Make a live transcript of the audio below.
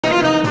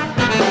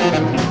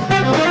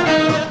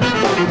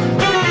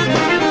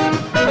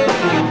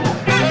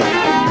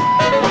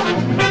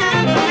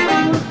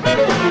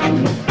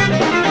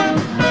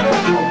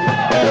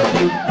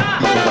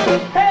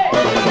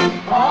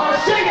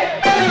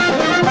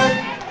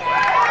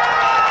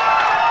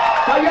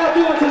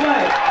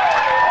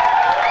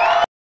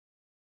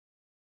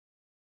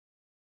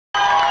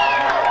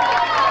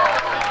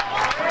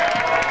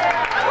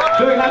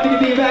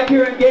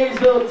here in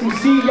Gainsville to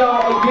see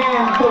y'all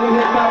again before we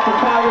head back to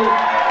Cali.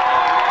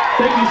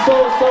 Thank you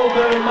so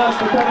very much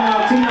for coming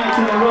out 2 nights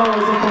in a row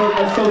and supporting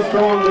us so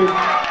strongly.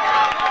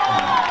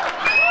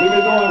 We've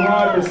been going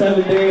hard for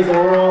 7 days and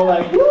we're all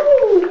like,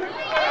 woo!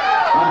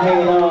 I'm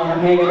hanging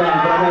on, but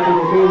I'm happy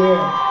to be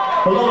here.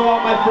 Hello to all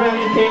my friends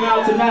who came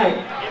out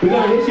tonight. We're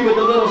going to hit you with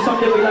a little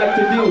something we like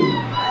to do.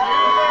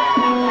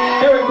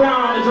 Eric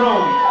Brown on the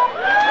drums.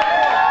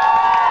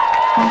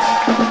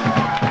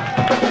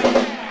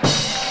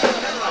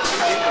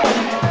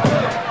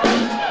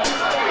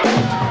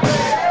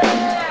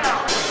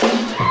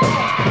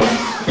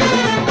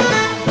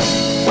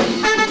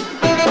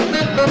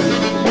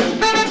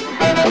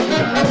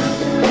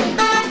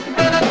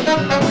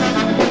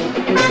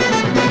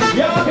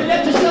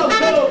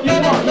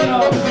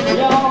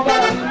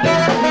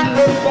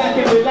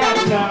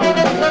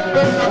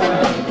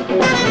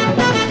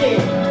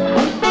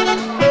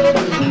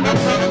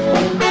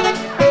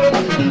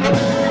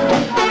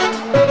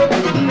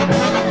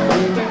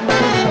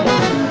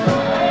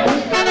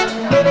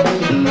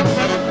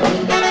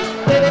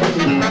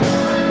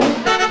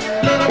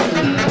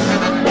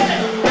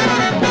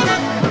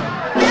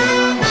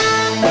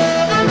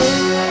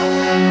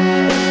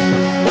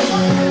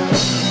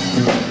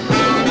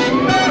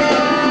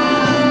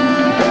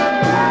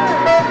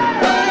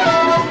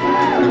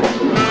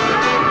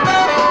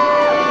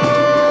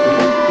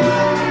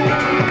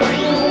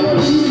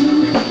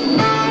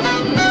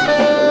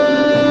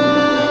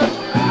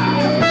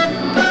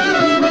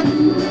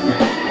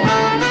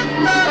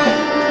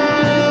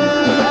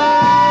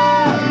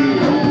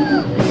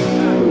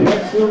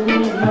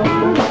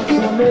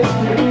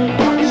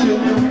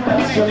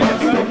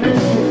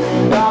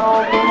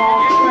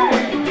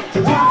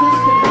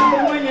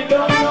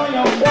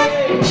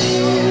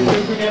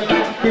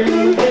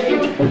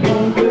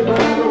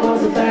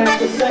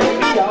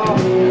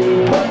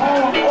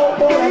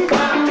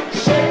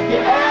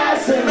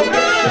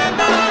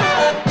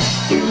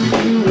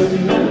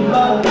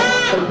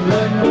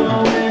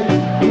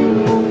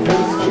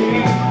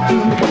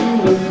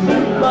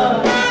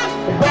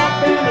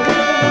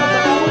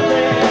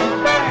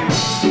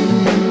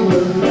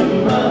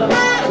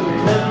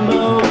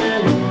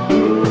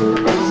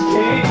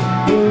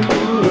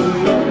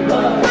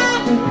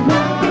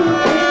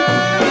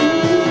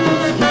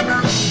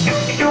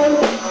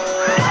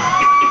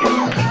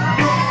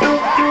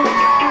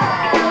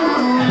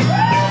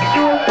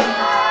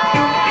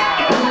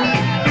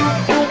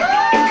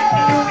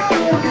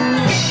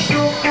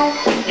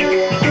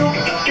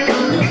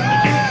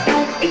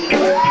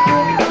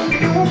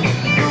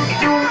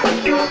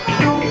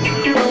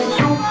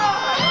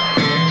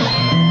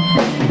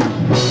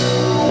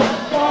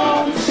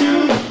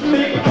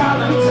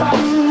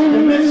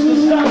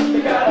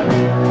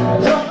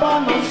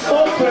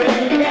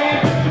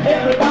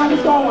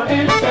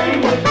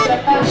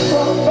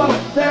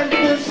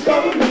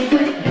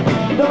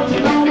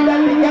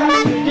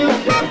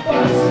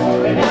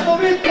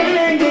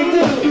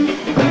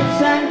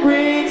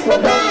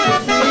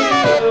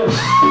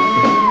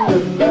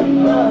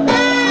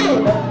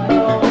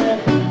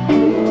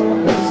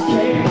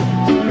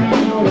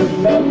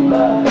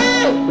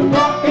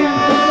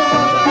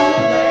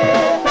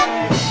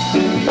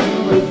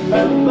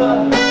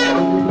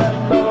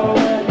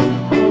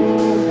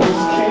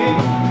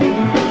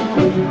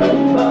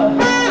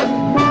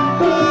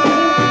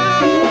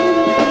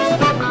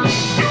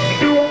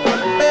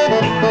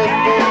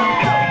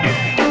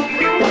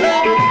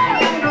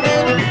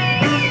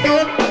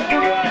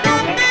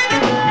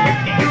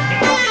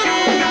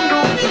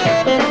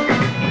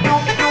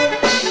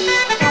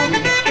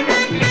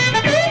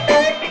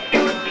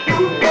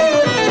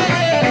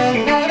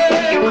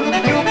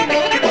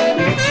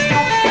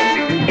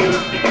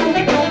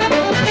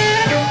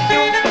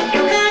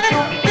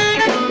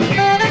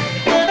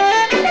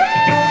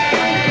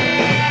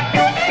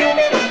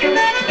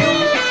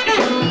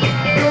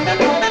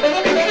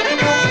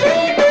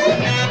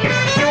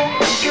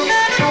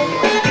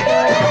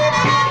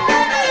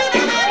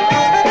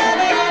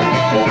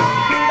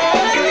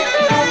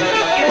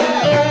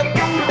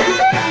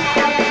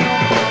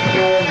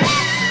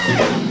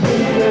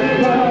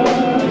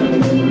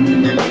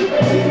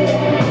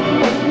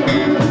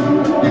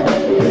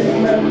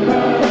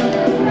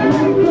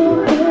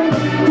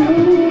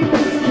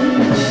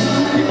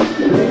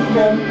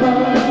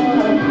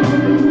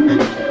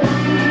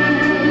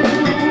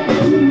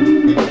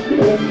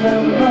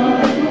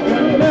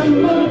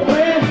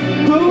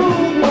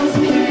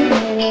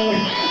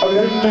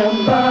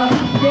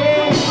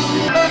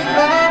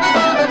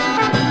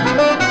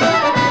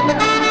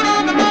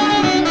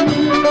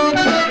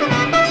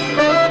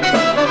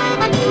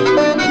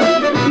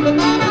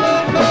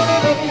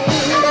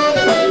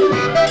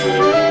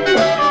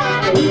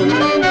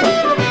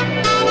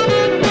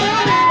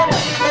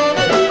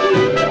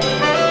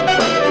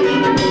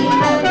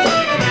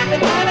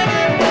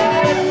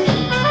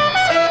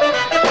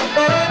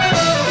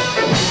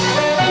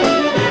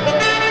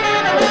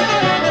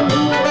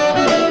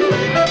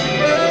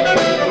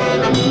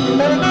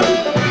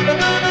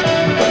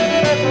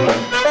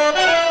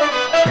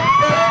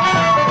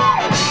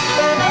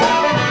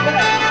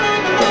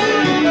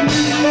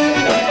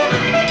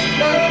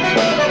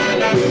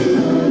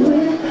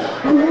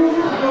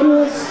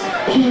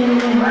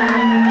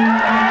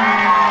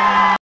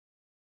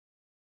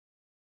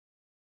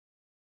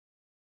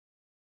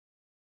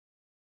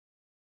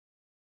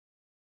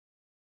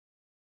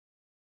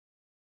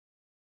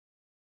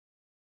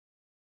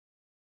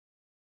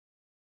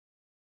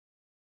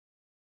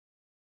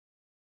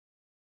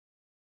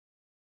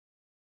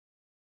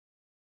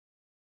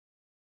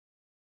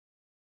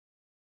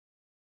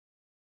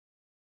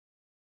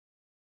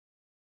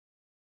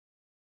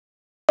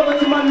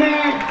 my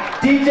man,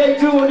 DJ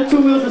Drew on the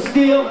 2 Wheels of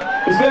Steel.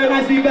 It's very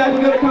nice to be back.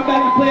 We're going to come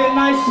back and play a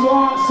nice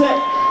long set.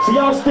 So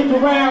y'all stick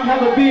around,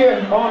 have a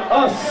beer on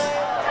us,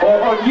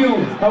 or on you,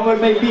 however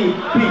it may be.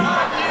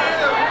 Peace.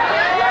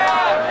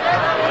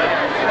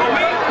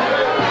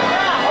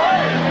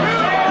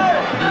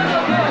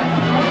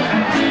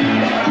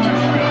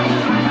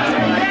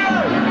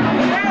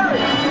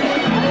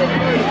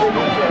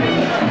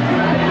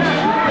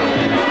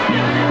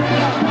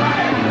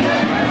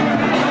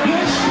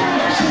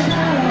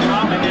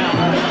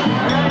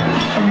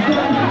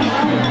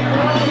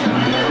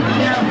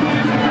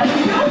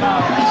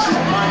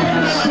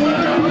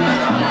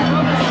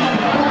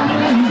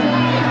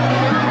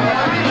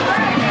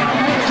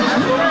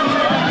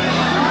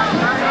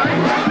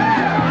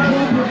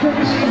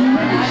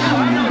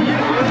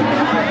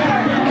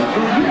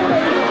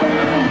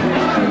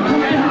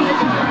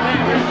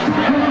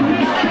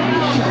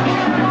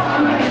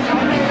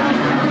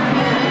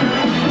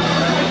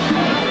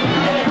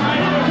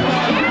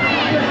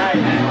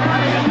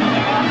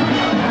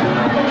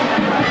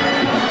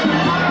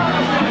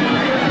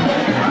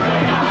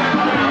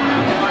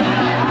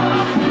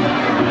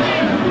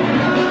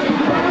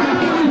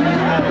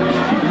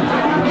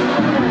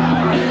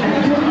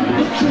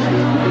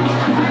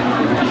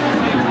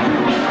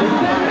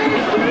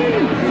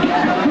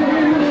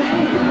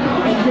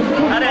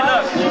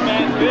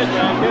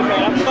 Good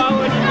man. I'm following.